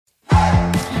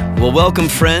Well, welcome,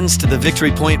 friends, to the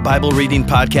Victory Point Bible Reading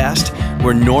Podcast,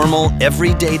 where normal,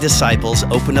 everyday disciples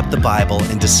open up the Bible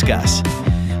and discuss.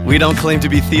 We don't claim to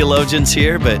be theologians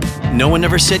here, but no one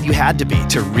ever said you had to be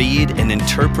to read and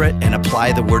interpret and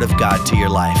apply the Word of God to your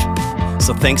life.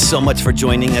 So thanks so much for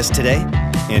joining us today,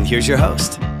 and here's your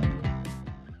host.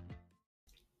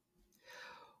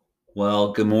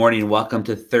 Well, good morning. Welcome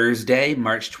to Thursday,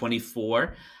 March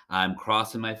 24. I'm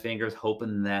crossing my fingers,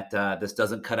 hoping that this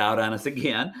doesn't cut out on us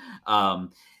again.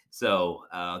 So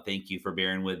thank you for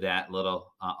bearing with that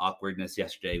little awkwardness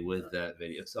yesterday with the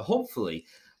video. So hopefully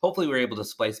we're able to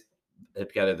splice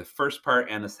together the first part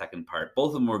and the second part.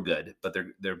 Both of them were good, but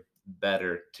they're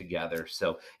better together.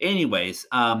 So anyways,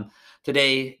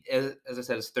 today, as I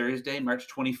said, is Thursday, March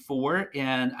 24.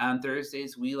 And on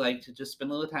Thursdays, we like to just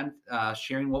spend a little time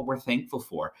sharing what we're thankful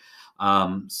for.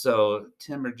 So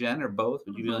Tim or Jen or both,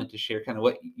 would you be willing to share kind of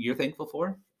what you're thankful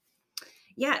for?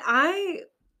 Yeah, I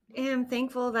am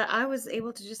thankful that I was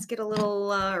able to just get a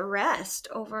little rest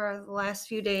over the last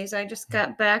few days. I just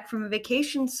got back from a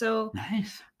vacation, so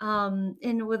Nice.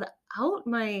 And without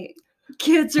my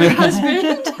kids or husband.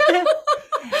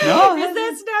 No,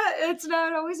 it's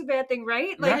not always a bad thing,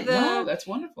 right? Right. No, that's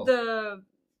wonderful. The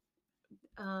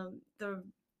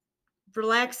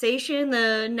relaxation,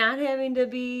 the not having to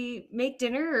make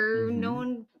dinner or no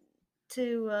one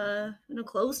to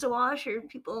clothes to wash or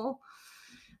people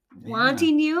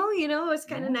wanting you, it's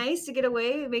kind of nice to get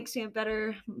away. It makes me a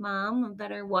better mom, a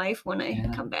better wife when I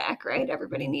come back, right?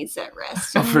 Everybody needs that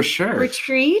rest. Oh, for sure.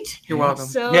 Retreat. You're welcome.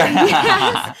 So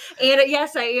yes. And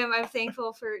yes, I am. I'm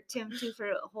thankful for Tim too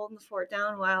for holding the fort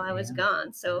down while I was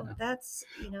gone. So that's,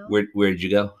 Where did you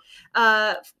go?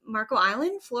 Marco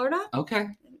Island, Florida. Okay.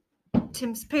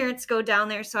 Tim's parents go down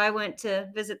there, so I went to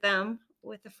visit them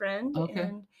with a friend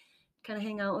and kind of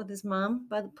hang out with his mom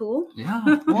by the pool. Yeah.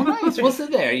 Well, nice. Well, sit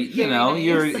there.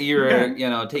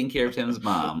 You're taking care of Tim's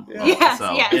mom. Yes.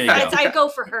 So, Yes. I go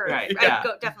for her. Right.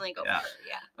 I definitely go for her.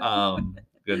 Yeah.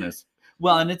 Goodness.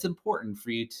 Well, and it's important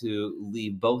for you to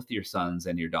leave both your sons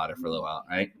and your daughter for a little while,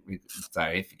 right?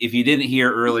 Sorry. If you didn't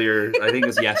hear earlier, I think it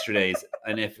was yesterday's,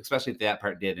 and especially if that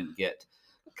part didn't get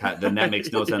cut, then that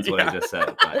makes no sense what I just said.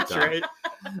 But, that's right.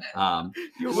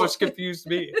 You almost confused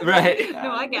me. Right.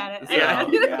 No, I got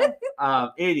it.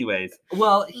 Anyways,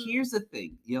 well, here's the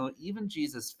thing. Even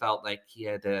Jesus felt like he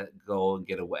had to go and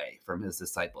get away from his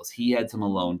disciples. He had some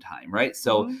alone time, right?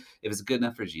 So if it's good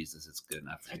enough for Jesus, it's good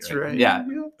enough for you. That's right. Yeah.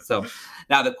 So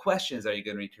now the question is, are you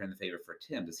going to return the favor for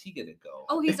Tim? Does he get to go?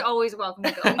 Oh, he's always welcome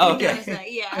to go. Okay.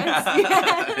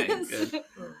 Yes. Good.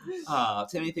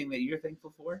 Tim, anything that you're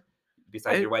thankful for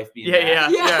besides your wife being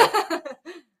back?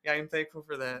 Yeah, I'm thankful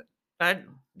for that.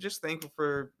 I'm just thankful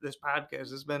for this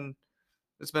podcast. It's been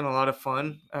a lot of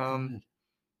fun.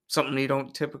 Something you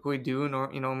don't typically do,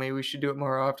 nor maybe we should do it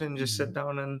more often. Just sit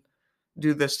down and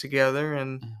do this together,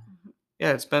 and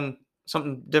it's been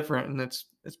something different, and it's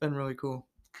been really cool.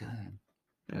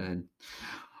 Good.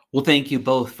 Well, thank you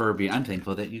both for being. I'm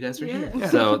thankful that you guys are here.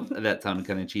 So that sounded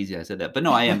kind of cheesy. I said that, but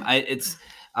no, I am. It's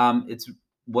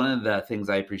one of the things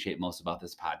I appreciate most about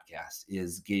this podcast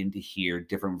is getting to hear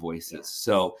different voices. Yes.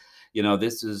 So,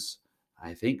 this is,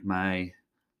 I think, my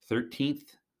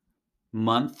 13th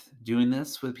month doing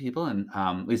this with people. And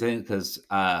at least I think because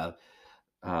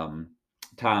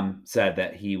Tom said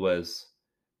that he was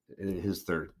his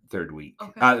third week,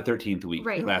 13th week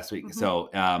last week. So,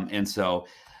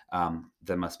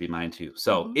 that must be mine too.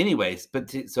 So anyways,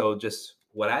 so just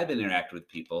what I've been interacting with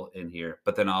people in here,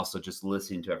 but then also just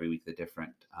listening to every week the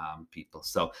different people.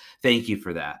 So thank you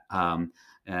for that.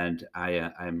 And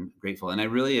I'm grateful. And I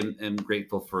really am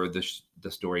grateful for the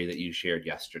story that you shared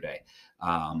yesterday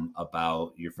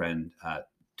about your friend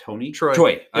Tony? Troy.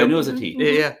 Yep. I knew it was a T.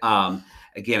 Yeah.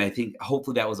 Again, I think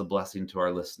hopefully that was a blessing to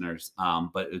our listeners.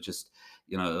 But it was just,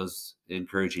 it was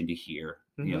encouraging to hear,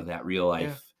 that real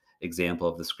life example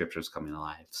of the scriptures coming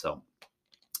alive. So,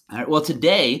 all right, well,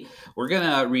 today we're going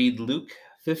to read Luke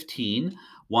 15,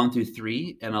 1 through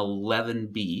 3, and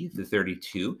 11b through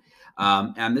 32.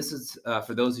 And this is,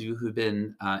 for those of you who've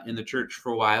been in the church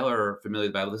for a while or familiar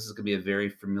with the Bible, this is going to be a very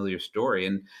familiar story.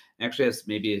 And actually has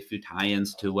maybe a few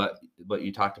tie-ins to what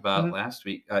you talked about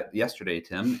yesterday,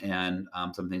 Tim, and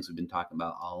some things we've been talking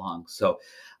about all along. So,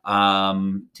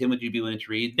 Tim, would you be willing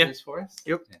to read this for us?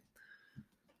 Yep. Okay.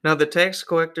 Now the tax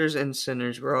collectors and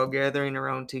sinners were all gathering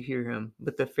around to hear him,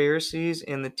 but the Pharisees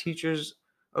and the teachers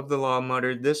of the law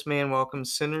muttered, "This man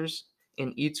welcomes sinners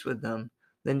and eats with them."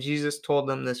 Then Jesus told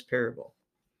them this parable.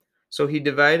 So he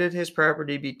divided his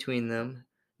property between them.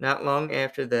 Not long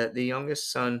after that, the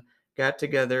youngest son got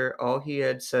together all he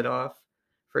had set off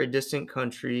for a distant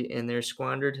country, and there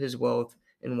squandered his wealth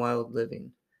in wild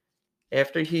living.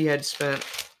 After he had spent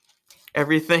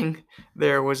everything,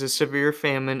 there was a severe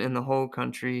famine in the whole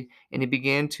country, and he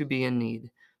began to be in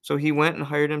need. So he went and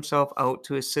hired himself out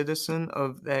to a citizen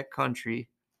of that country,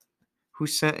 who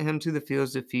sent him to the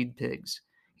fields to feed pigs.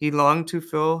 He longed to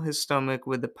fill his stomach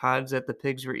with the pods that the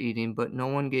pigs were eating, but no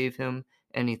one gave him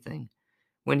anything.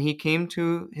 When he came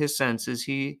to his senses,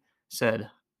 he said,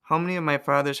 "How many of my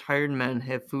father's hired men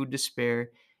have food to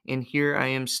spare, and here I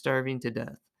am starving to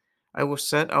death? I will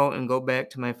set out and go back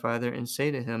to my father and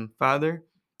say to him, 'Father,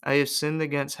 I have sinned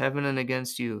against heaven and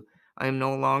against you. I am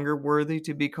no longer worthy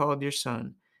to be called your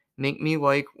son. Make me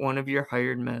like one of your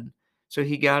hired men.' So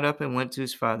he got up and went to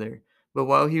his father. But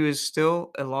while he was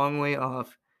still a long way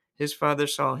off, his father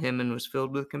saw him and was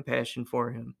filled with compassion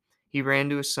for him. He ran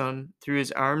to his son, threw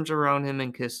his arms around him,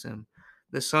 and kissed him.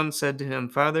 The son said to him,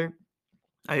 'Father,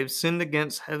 I have sinned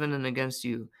against heaven and against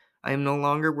you. I am no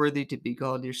longer worthy to be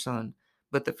called your son.'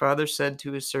 But the father said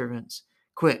to his servants,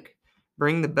 'Quick,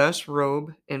 bring the best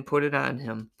robe and put it on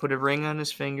him. Put a ring on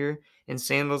his finger and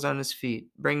sandals on his feet.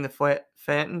 Bring the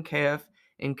fattened calf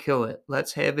and kill it.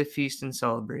 Let's have a feast and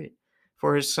celebrate.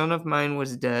 For his son of mine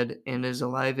was dead and is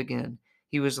alive again.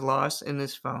 He was lost and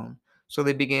is found.' So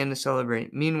they began to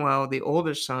celebrate. Meanwhile, the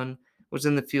older son was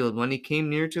in the field. When he came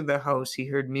near to the house, he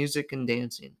heard music and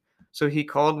dancing. So he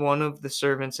called one of the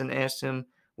servants and asked him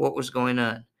what was going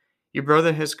on. 'Your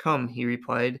brother has come,' he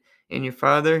replied, 'and your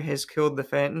father has killed the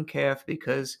fattened calf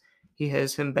because he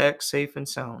has him back safe and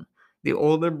sound.' The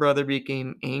older brother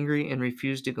became angry and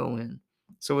refused to go in.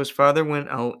 So his father went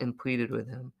out and pleaded with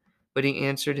him. But he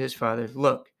answered his father,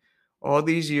 'Look, all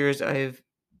these years I've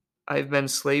been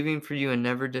slaving for you and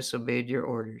never disobeyed your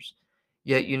orders.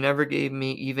 Yet you never gave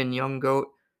me even a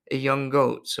young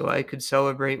goat, so I could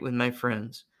celebrate with my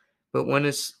friends. But when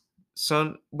this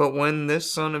son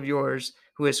of yours,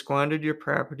 who has squandered your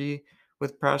property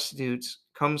with prostitutes,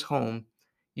 comes home,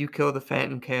 you kill the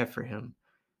fattened calf for him.'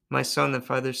 'My son,' the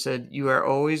father said, 'you are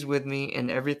always with me, and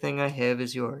everything I have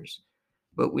is yours.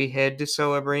 But we had to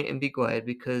celebrate and be glad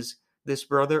because this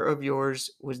brother of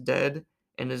yours was dead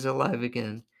and is alive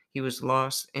again. He was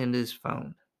lost and is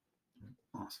found.'"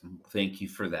 Awesome. Thank you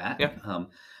for that. Yeah.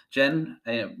 Jen,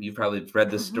 you've probably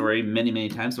read this story many, many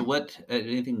times. So what,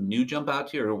 anything new jump out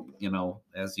to you, or,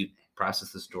 as you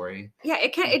process the story? Yeah,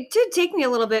 it did take me a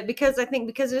little bit because I think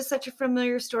because it is such a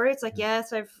familiar story, it's like,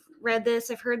 yes, I've read this,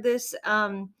 I've heard this.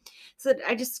 So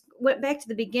I just went back to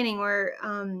the beginning where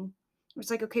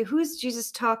it's like, okay, who is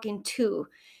Jesus talking to?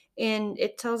 And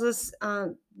it tells us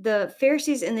the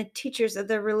Pharisees and the teachers of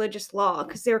the religious law,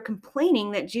 because they were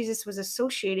complaining that Jesus was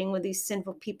associating with these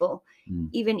sinful people,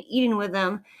 even eating with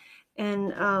them.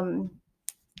 And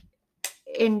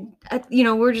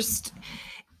we're just,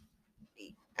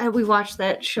 we watched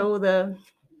that show, the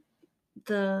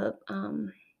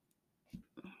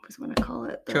what's what I call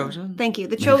it? Chosen? Thank you.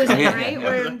 The Chosen, Yeah. right?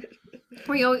 Where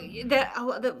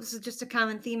that was just a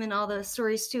common theme in all the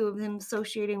stories too, of him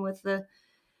associating with the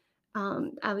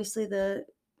obviously the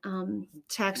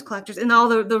tax collectors and all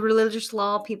the religious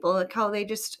law people, like how they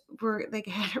just they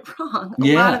had it wrong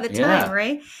a lot of the time,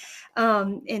 right?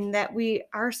 And that we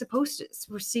are supposed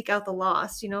to seek out the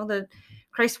lost. The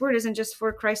Christ's word isn't just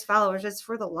for Christ followers; it's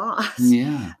for the lost.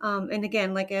 Yeah. And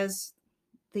again, like as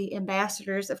the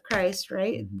ambassadors of Christ,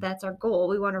 right? Mhm. That's our goal.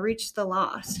 We want to reach the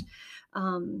lost.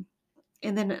 And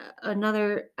then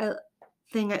another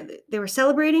thing, they were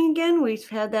celebrating again. We've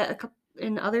had that a couple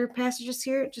in other passages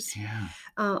here. Just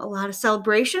a lot of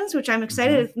celebrations, which I'm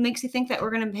excited. It makes you think that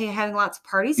we're going to be having lots of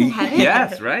parties in heaven.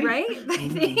 Yes, right. Right? I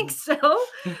think so.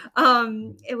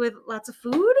 With lots of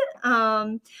food.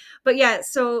 But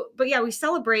yeah, we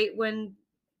celebrate when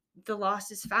the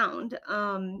lost is found.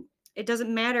 It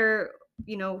doesn't matter,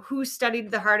 who studied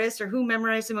the hardest or who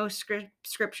memorized the most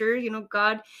scripture.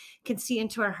 God can see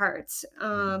into our hearts.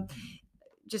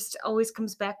 Just always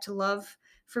comes back to love.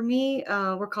 For me,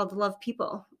 we're called to love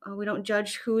people. We don't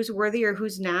judge who's worthy or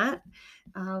who's not.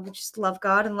 We just love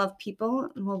God and love people.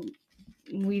 And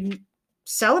we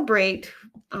celebrate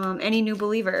any new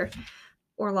believer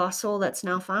or lost soul that's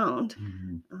now found.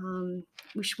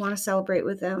 We should want to celebrate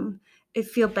with them. I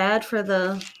feel bad for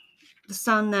the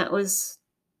son that was,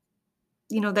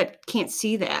 that can't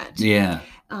see that. Yeah.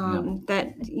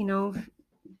 That,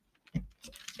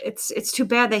 it's too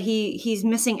bad that he's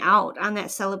missing out on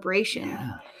that celebration.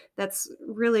 Yeah. That's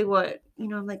really what,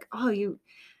 I'm like,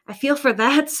 I feel for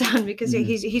that son because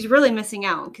he's really missing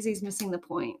out because he's missing the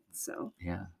point. So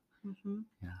yeah. Mm-hmm.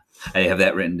 Yeah. I have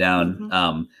that written down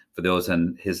for those,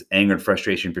 and his anger and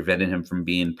frustration prevented him from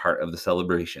being part of the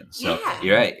celebration. So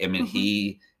you're right. I mean,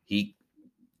 he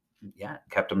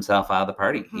kept himself out of the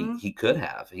party. Mhm. He could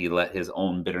have. He let his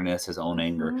own bitterness, his own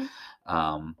anger,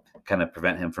 Mhm. kind of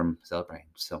prevent him from celebrating.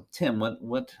 So, Tim,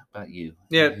 what about you?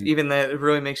 Yeah, even that, it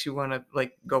really makes you want to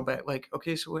like go back. Like,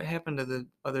 okay, so what happened to the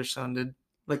other son? Did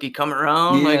like he come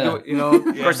around? Like, Yeah.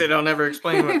 of Yeah. course they don't ever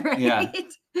explain what. Yeah.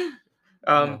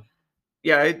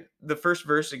 The first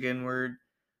verse again, where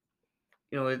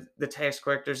the tax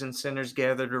collectors and sinners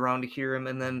gathered around to hear him,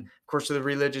 and then of course the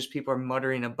religious people are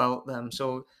muttering about them.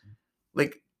 So,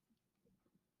 like,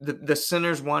 the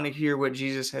sinners want to hear what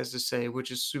Jesus has to say,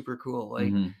 which is super cool.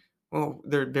 Like, Mhm. well,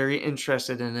 they're very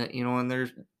interested in it, and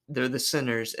they're the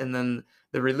sinners, and then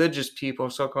the religious people,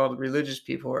 so-called religious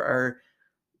people, are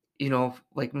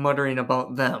like muttering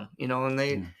about them, and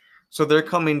Yeah. so they're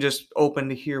coming just open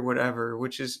to hear whatever,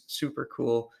 which is super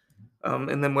cool.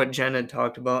 And then what Jen had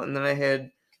talked about, and then I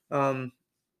had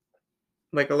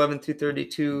like 11 through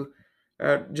 32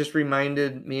 just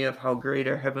reminded me of how great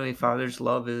our Heavenly Father's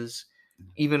love is,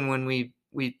 even when we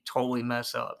totally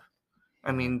mess up.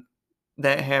 I mean,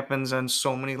 that happens on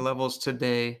so many levels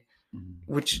today, Mhm.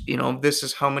 which, this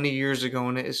is how many years ago,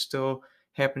 and it is still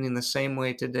happening the same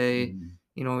way today,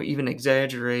 Mhm. even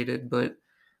exaggerated, but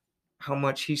how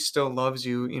much he still loves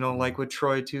you, like with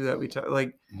Troy too, that we talk,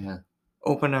 like Yeah.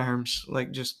 open arms,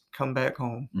 like just come back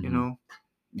home, Mhm.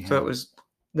 So Yeah.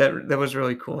 that was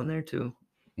really cool in there too.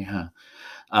 Yeah.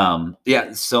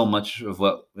 So much of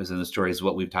what is in the story is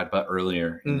what we've talked about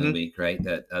earlier in the Mhm. week, right?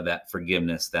 That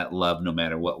forgiveness, that love, no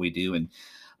matter what we do. And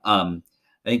I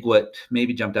think what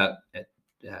maybe jumped out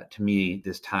to me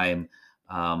this time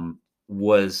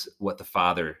was what the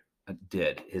father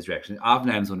did, his reaction.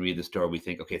 Oftentimes when we read the story, we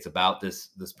think, okay, it's about this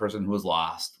person who was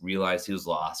lost, realized he was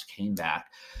lost, came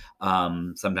back.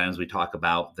 Sometimes we talk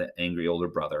about the angry older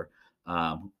brother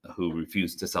who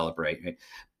refused to celebrate. Right?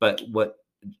 But what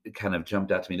kind of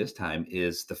jumped out to me this time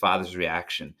is the father's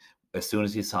reaction as soon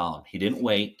as he saw him. He didn't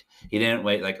wait. He didn't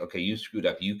wait like, okay, you screwed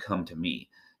up. You come to me.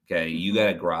 Okay, you got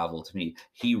to grovel to me.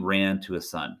 He ran to his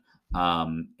son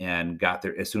and got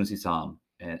there as soon as he saw him.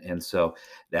 And so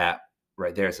that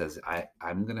right there says,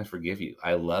 I'm going to forgive you.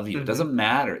 I love you. It Mhm. doesn't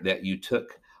matter that you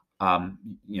took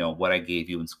what I gave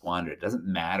you and squandered. It doesn't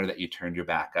matter that you turned your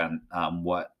back on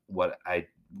what I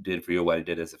did for you, what I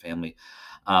did as a family.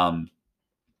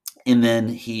 And then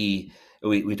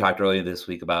we talked earlier this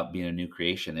week about being a new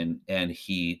creation, and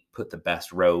he put the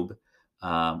best robe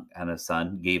on his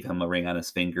son, gave him a ring on his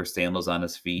finger, sandals on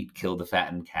his feet, killed the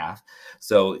fattened calf.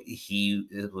 So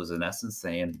it was in essence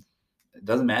saying, it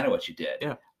doesn't matter what you did.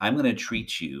 Yeah. I'm going to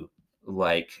treat you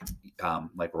like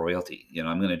royalty.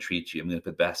 I'm going to treat you. I'm going to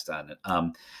put best on it.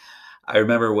 I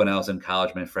remember when I was in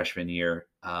college, my freshman year,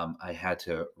 I had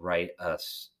to write I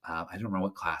don't remember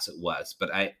what class it was,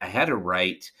 but I had to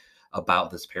write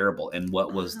about this parable and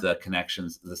what was the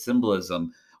connections, the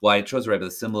symbolism. Well, I chose to write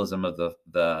the symbolism of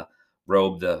the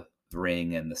robe, the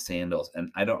ring, and the sandals.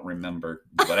 And I don't remember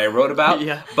what I wrote about.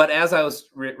 Yeah. But as I was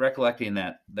recollecting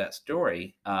that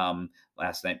story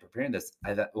last night preparing this,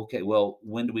 I thought, okay, well,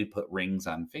 when do we put rings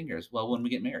on fingers? Well, when we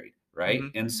get married. Right.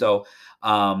 Mhm. And so,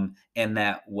 and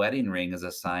that wedding ring is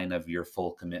a sign of your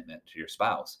full commitment to your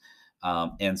spouse.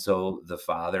 And so the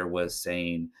father was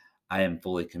saying, I am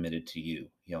fully committed to you.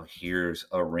 Here's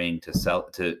a ring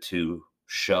to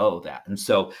show that. And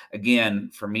so again,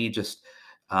 for me, just,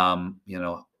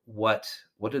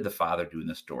 what did the father do in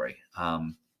the story?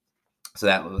 So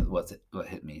that was what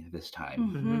hit me this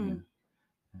time.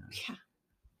 Mhm. Yeah.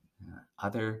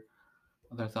 Other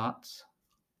thoughts?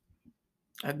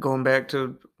 Going back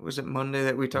to, was it Monday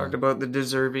that we talked about the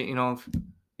deserving,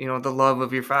 the love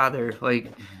of your father,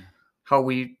 like how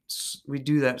we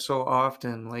do that so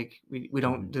often, like we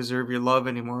don't deserve your love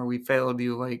anymore, we failed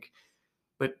you, like,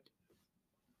 but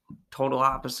total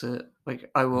opposite,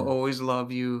 like I will always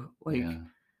love you, like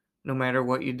no matter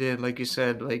what you did, like you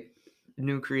said, like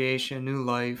new creation, new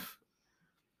life.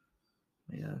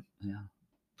 Yeah.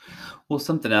 Well,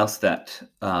 something else that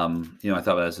I thought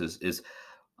about is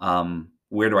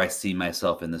where do I see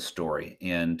myself in the story?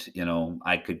 And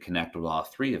I could connect with all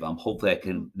three of them. Hopefully, I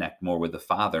can connect more with the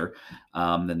father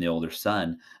than the older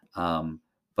son.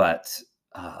 But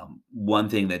one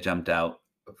thing that jumped out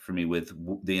for me with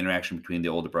the interaction between the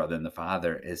older brother and the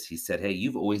father is he said, "Hey,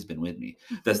 you've always been with me."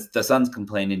 The son's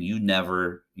complaining, "You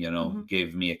never,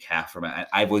 gave me a calf for my.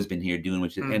 I've always been here doing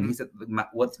what you." And he said,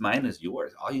 "What's mine is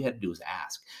yours. All you had to do was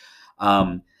ask."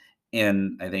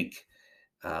 And I think,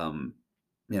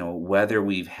 whether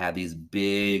we've had these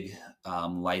big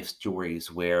life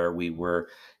stories where we were,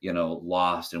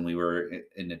 lost and we were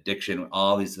in addiction,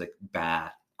 all these like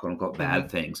bad, quote unquote, bad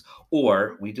things,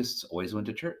 or we just always went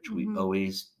to church. We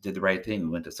always did the right thing. We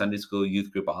went to Sunday school,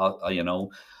 youth group,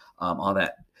 all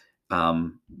that.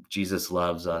 Jesus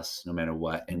loves us no matter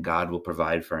what, and God will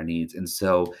provide for our needs. And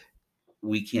so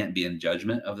we can't be in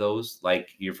judgment of those, like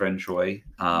your friend Troy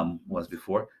was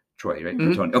before. Troy, right?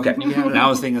 Mhm. Tony. Okay. Yeah. Now I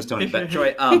was thinking it was Tony, but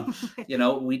Troy,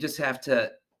 we just have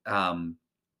to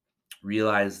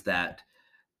realize that,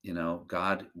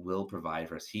 God will provide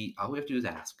for us. All we have to do is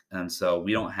ask. And so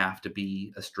we don't have to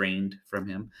be estranged from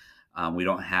him. We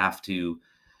don't have to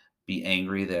be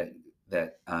angry that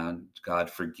God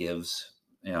forgives,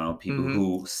 people Mhm.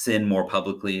 who sin more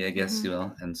publicly, I guess,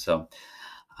 And so,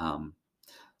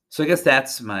 so I guess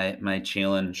that's my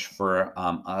challenge for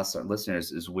us, our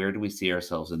listeners, is where do we see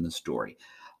ourselves in the story?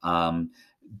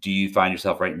 Do you find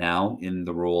yourself right now in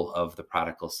the role of the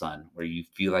prodigal son, where you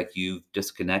feel like you've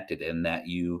disconnected and that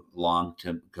you long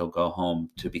to go home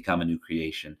to become a new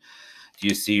creation? Do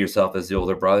you see yourself as the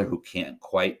older brother who can't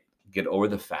quite get over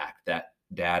the fact that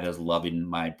dad is loving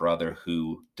my brother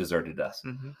who deserted us?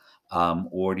 Mhm.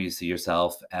 Or do you see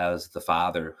yourself as the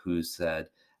father who said,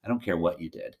 I don't care what you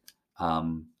did.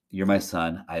 You're my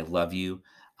son. I love you.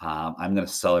 I'm going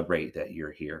to celebrate that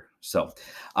you're here. So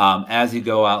as you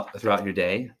go out throughout your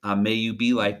day, may you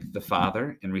be like the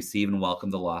father and receive and welcome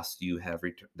the lost you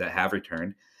that have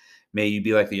returned. May you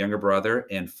be like the younger brother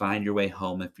and find your way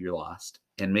home if you're lost.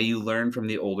 And may you learn from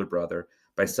the older brother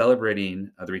by celebrating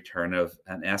the return of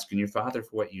and asking your father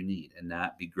for what you need, and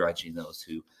not begrudging those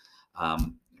who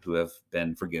have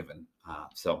been forgiven.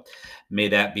 So may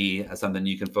that be something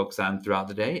you can focus on throughout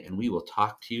the day, and we will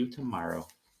talk to you tomorrow.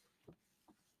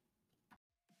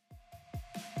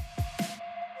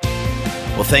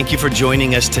 Well, thank you for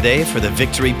joining us today for the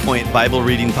Victory Point Bible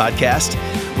Reading Podcast.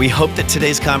 We hope that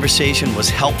today's conversation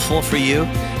was helpful for you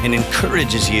and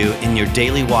encourages you in your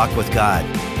daily walk with God.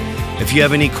 If you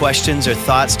have any questions or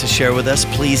thoughts to share with us,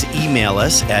 please email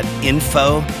us at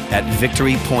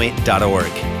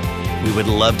info@victorypoint.org. We would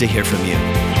love to hear from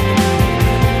you.